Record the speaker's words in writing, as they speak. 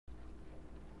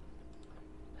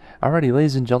Alrighty,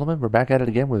 ladies and gentlemen, we're back at it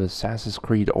again with Assassin's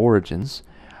Creed Origins.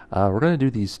 We're going to do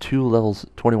these two levels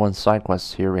 21 side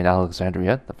quests here in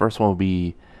Alexandria. The first one will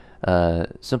be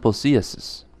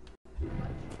Symposiasts.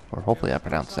 Or hopefully I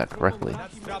pronounced that correctly.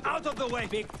 Out of the way,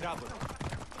 big trouble.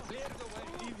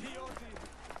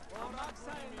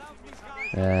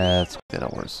 Let's get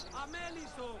that worse.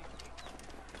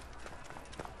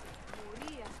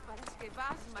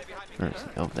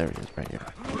 Oh, there he is, right here.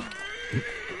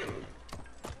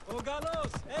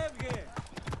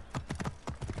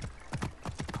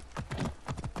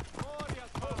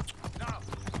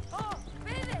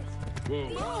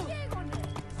 Whoa.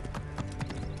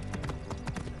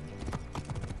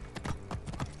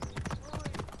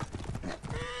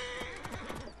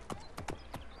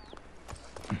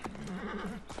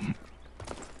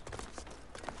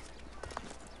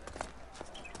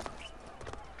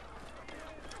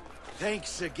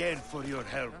 Thanks again for your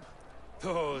help.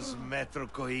 Those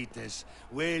metrocoites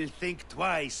will think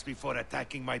twice before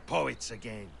attacking my poets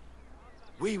again.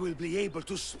 We will be able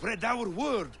to spread our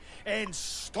word and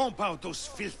stomp out those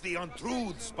filthy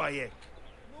untruths, Bayek.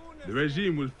 The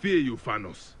regime will fear you,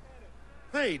 Thanos.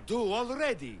 They do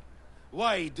already.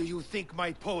 Why do you think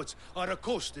my poets are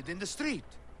accosted in the street?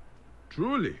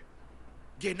 Truly?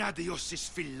 Gennadios'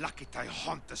 Phylakitae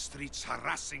haunt the streets,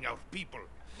 harassing our people.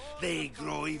 They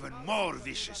grow even more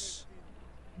vicious.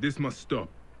 This must stop.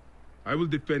 I will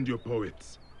defend your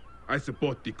poets. I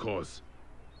support the cause.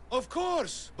 Of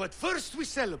course, but first we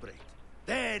celebrate.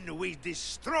 Then we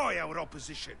destroy our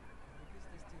opposition.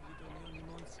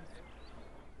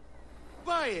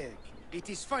 Bayek, it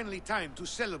is finally time to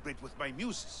celebrate with my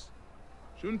muses.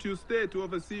 Shouldn't you stay to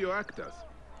oversee your actors?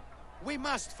 We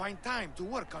must find time to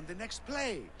work on the next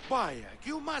play. Bayek,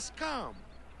 you must come.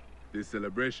 This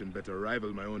celebration better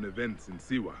rival my own events in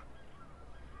Siwa.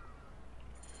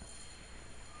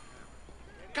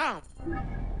 Come!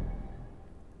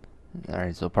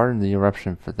 Alright, so pardon the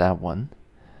eruption for that one.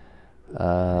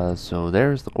 So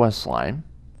there's the quest line,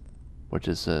 which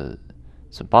is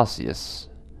Symposiasts.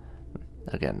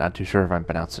 Again, not too sure if I'm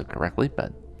pronouncing it correctly,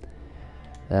 but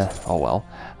oh well.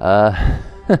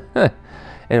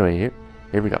 Anyway,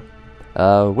 here we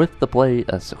go. With the play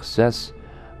a success,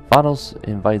 Thanos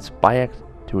invites Bayek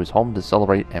to his home to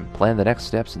celebrate and plan the next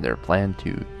steps in their plan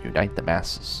to unite the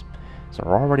masses. So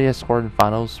we're already escorting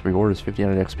Thanos. Reward is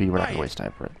 1500 XP. We're not going to waste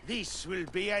time for it. This will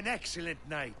be an excellent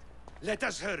night. Let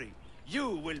us hurry. You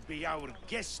will be our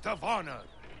guest of honor.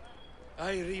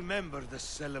 I remember the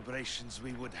celebrations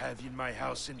we would have in my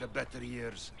house in the better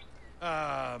years.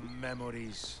 Ah,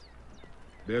 memories.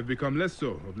 They have become less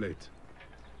so of late.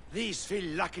 These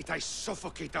Phylakitae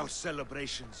suffocate our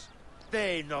celebrations.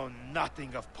 They know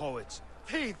nothing of poets.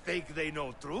 They think they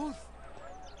know truth.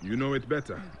 You know it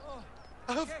better.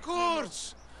 Of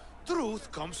course!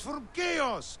 Truth comes from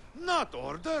chaos, not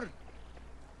order.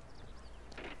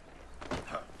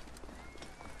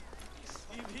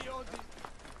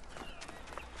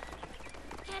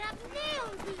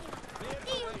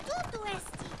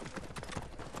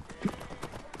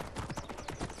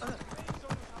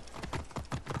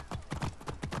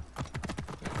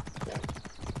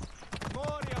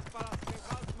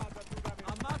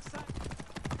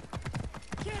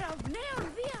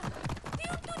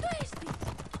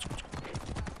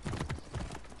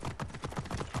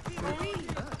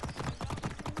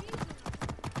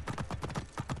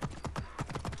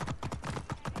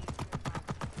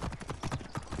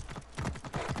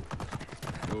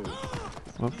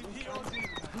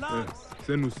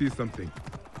 Senu sees something.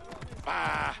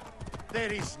 Ah,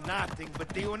 there is nothing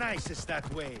but Dionysus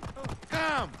that way.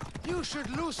 Come, you should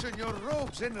loosen your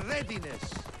robes in readiness.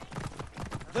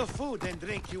 The food and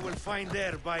drink you will find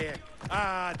there, Bayek.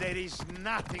 Ah, there is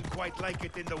nothing quite like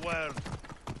it in the world.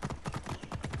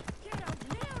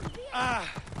 Ah,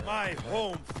 my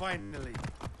home, finally.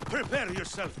 Prepare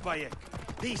yourself, Bayek.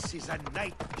 This is a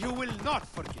night you will not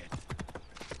forget.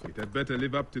 It had better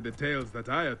live up to the tales that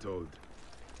I are told.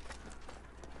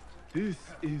 This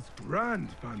is grand,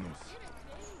 Thanos.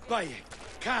 Bayek,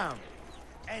 come.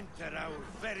 Enter our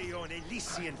very own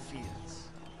Elysian fields.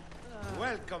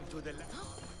 Welcome to the land.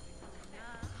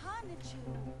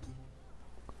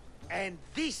 And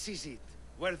this is it,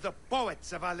 where the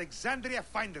poets of Alexandria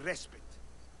find respite.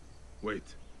 Wait.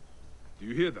 Do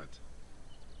you hear that?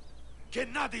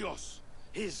 Gennadios!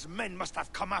 His men must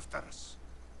have come after us.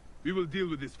 We will deal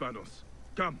with this, Thanos.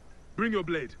 Come, bring your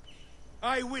blade.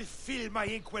 I will fill my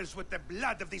inkwells with the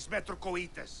blood of these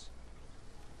metrocoites.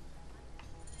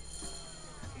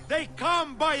 They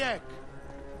come, Bayek!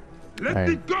 Let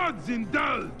the gods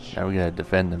indulge! Now we gotta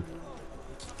defend him.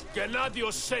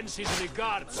 Gennadios sends his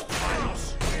regards,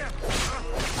 Thanos.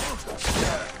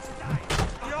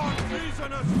 Your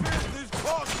treasonous fist is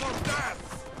cause for death!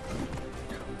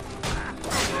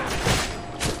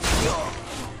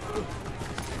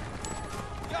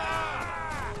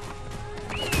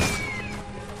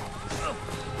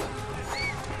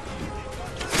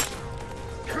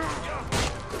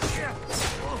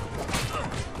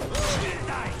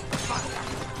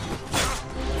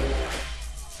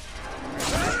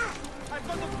 I've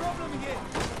got a problem here.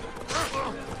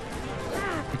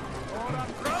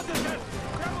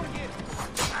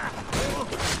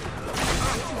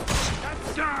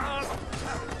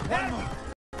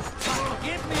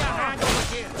 Give me a hand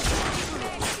over here.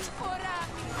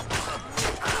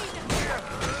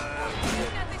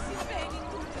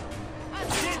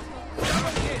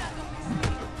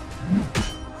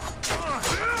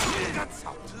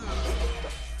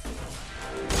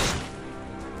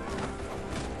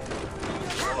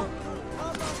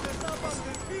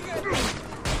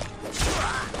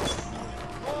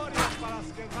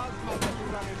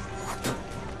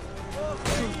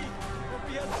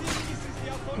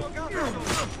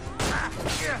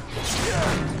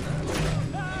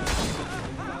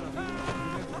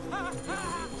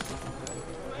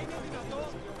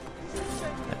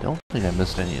 I don't think I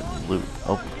missed any loot.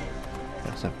 Oh,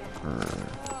 except for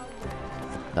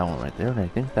that one right there, and I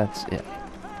think that's it.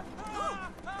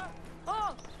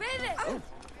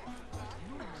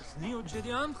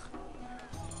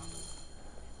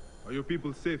 Are your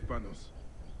people safe, Panos?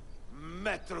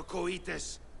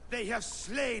 Metrocoites, they have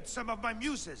slayed some of my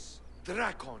muses.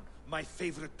 Drakon, my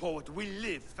favorite poet, will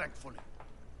live, thankfully.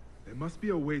 There must be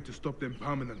a way to stop them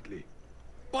permanently.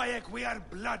 Bayek, we are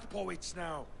blood poets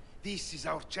now. This is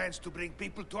our chance to bring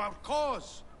people to our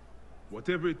cause.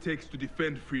 Whatever it takes to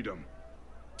defend freedom.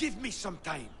 Give me some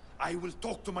time. I will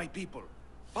talk to my people.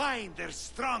 Find their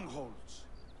strongholds.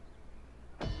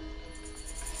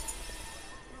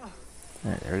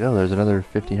 Alright, there we go. There's another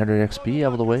 1500 XP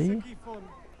out of the way.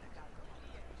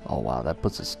 Oh wow, that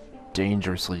puts us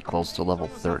dangerously close to level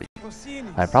 30.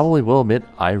 I probably will admit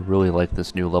I really like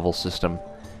this new level system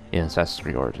in Assassin's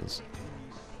Creed Origins.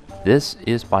 This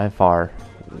is by far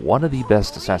one of the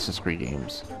best Assassin's Creed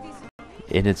games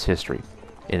in its history.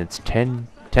 In its 10th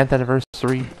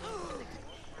anniversary,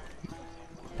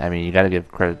 I mean, you gotta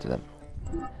give credit to them.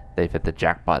 They've hit the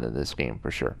jackpot in this game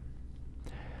for sure.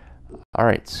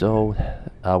 Alright, so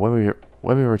when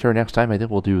we return next time, I think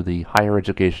we'll do the higher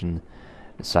education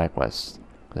side quest.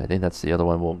 I think that's the other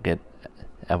one we'll get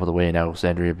out of the way in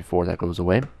Alexandria before that goes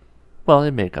away. Well,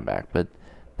 it may come back, but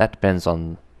that depends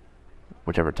on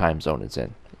whichever time zone it's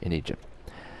in Egypt.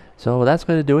 So that's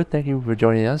going to do it. Thank you for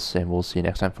joining us, and we'll see you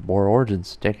next time for more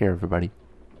Origins. Take care, everybody.